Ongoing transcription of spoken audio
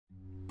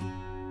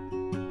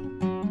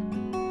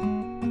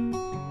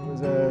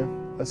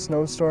a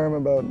snowstorm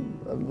about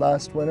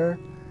last winter.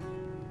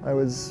 I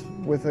was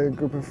with a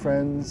group of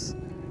friends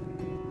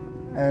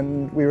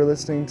and we were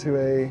listening to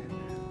a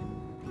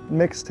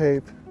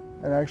mixtape,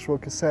 an actual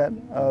cassette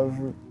of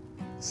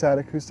sad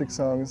acoustic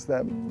songs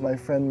that my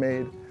friend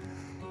made.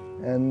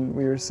 And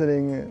we were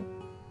sitting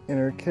in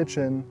her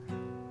kitchen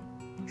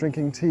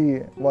drinking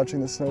tea,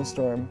 watching the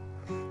snowstorm.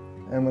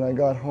 And when I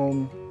got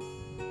home,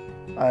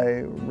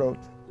 I wrote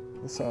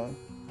the song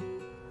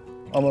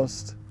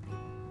almost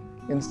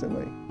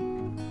instantly.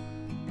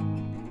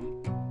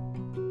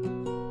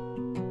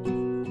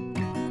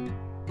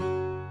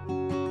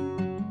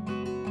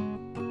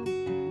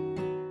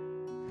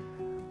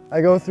 I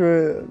go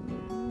through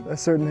a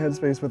certain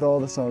headspace with all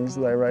the songs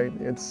that I write.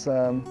 It's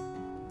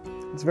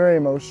very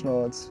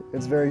emotional, it's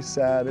very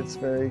sad, it's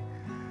very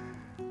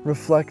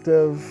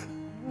reflective.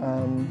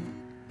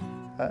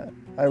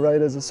 I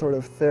write as a sort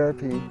of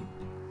therapy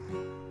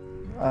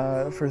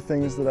for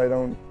things that I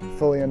don't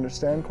fully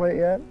understand quite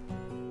yet.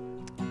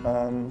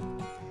 And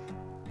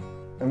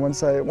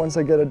once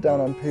I get it down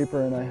on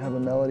paper and I have a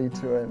melody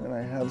to it and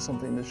I have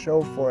something to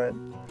show for it,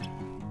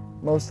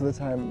 most of the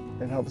time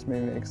it helps me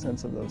make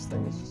sense of those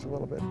things just a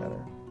little bit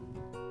better.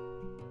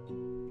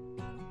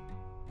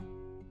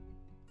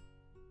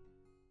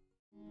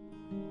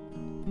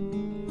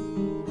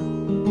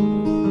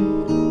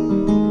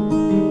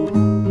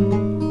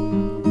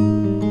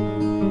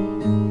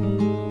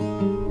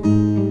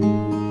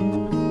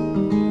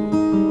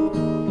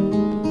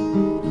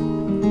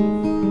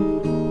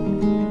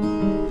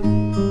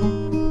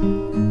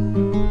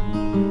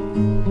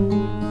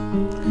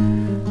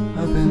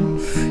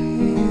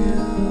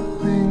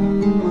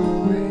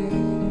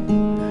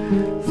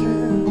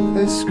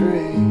 This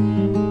gray